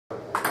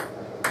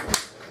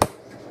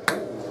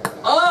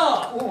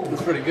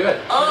was pretty good.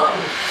 Oh!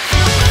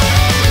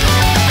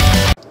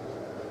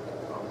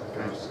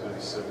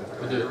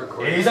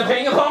 He's a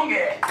ping-pong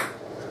game.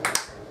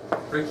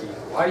 Ricky,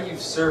 why do you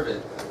serve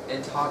it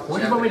and talk Where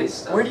do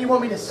you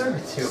want me to serve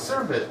it to?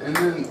 Serve it, and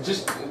then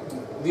just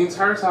the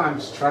entire time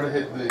just try to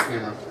hit the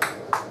camera,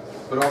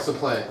 but also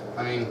play.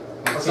 I mean,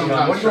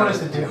 sometimes. What do you want us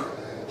to do?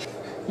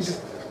 You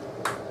just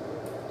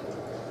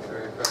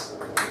Very impressive.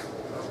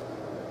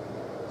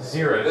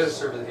 Zeros. Better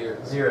serve it here.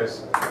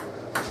 Zeros.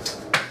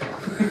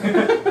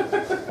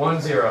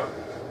 1 0.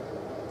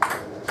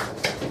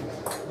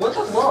 What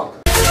the fuck?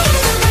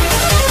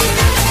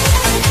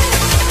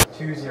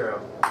 2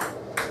 0.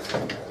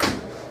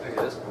 Okay,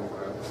 that's cool,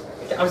 bro.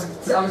 I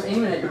was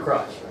aiming at your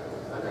crotch.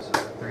 Okay, so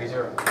 3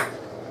 0.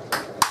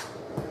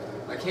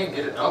 I can't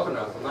get it up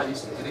enough. I'm not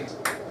used to hitting.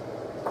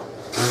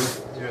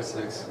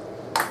 0-6.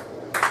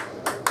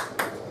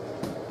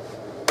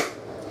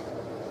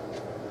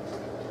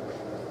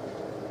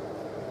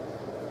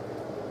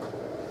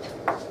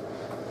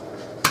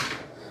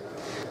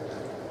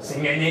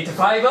 Sing 8 to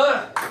 5.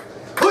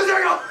 Who's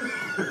there?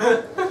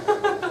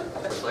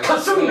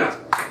 Kasuna.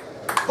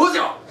 Who's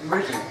there?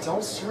 Ricky,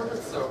 don't serve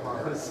it so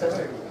hard. I'm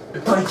sorry.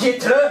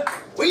 Vegeta.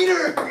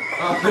 Wiener.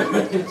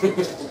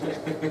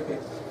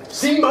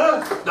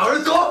 Simba.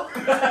 Naruto.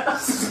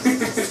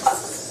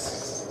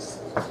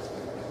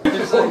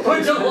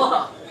 Punch a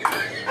lot.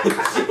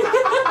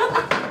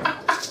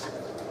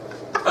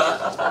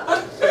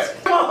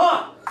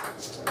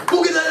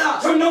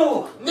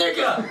 No,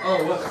 nigga. Oh,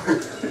 what?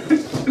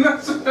 You're not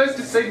supposed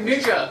to say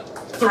nigga.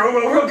 Throw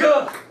a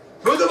ruga.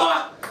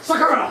 Rudama.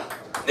 Sakura.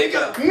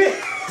 Nigga.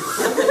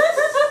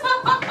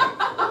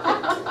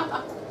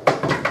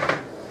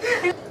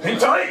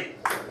 Hentai.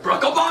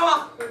 Barack Obama.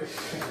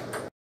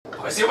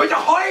 I see what you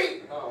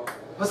hoi.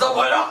 What's up,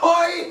 what you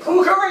hoi?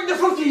 Puka ring the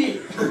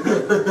funky.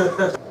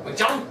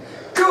 Jump.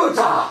 Good.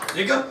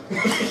 Nigga.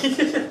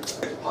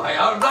 I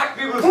are black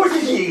people.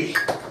 Forty.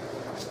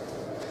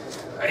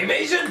 I'm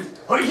Asian.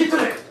 How do you get to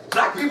it?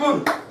 Black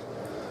people.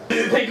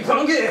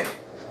 Ping-pong game.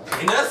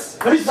 Penis.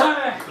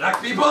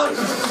 Black people.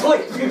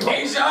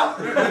 Asia.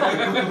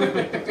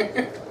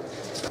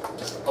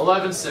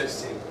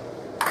 11-16.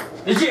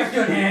 Did you have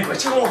your hand?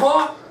 What you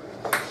want?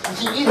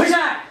 Who's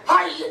that?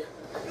 Hi.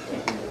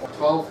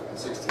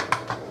 12-16.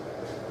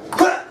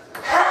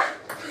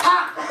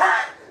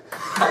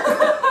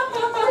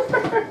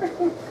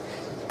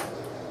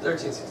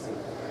 13-16.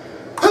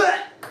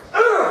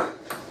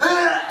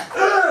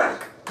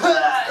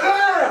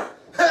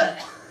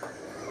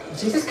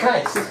 Jesus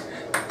Christ.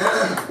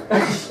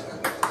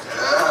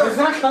 It's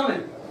not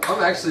coming.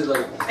 I'm actually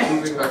like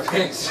moving my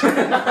pants.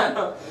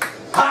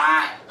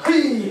 Hi!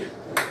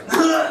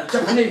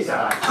 Japanese.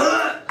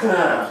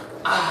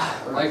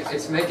 Like,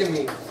 it's making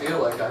me feel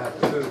like I have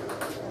to poop.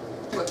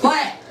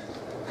 What?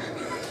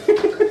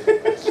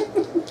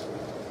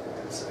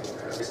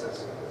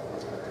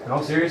 In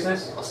all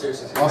seriousness? All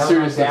seriousness. All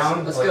seriousness.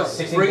 Down. Let's like go.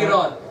 16 Bring it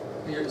points? on.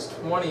 Here's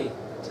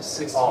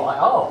 20-16.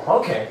 Oh,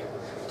 okay.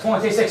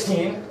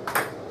 20-16.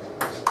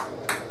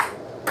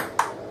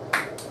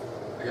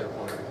 I got a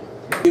point,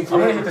 Ricky. I'm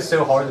gonna hit this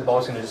so hard the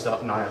ball's gonna just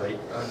annihilate.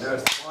 Oh no,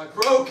 I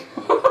broke!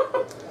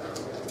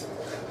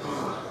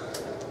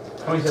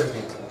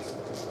 20-17.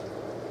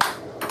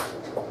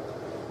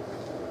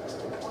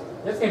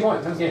 That's game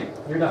point. That's game.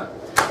 You're done.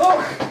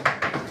 Oh!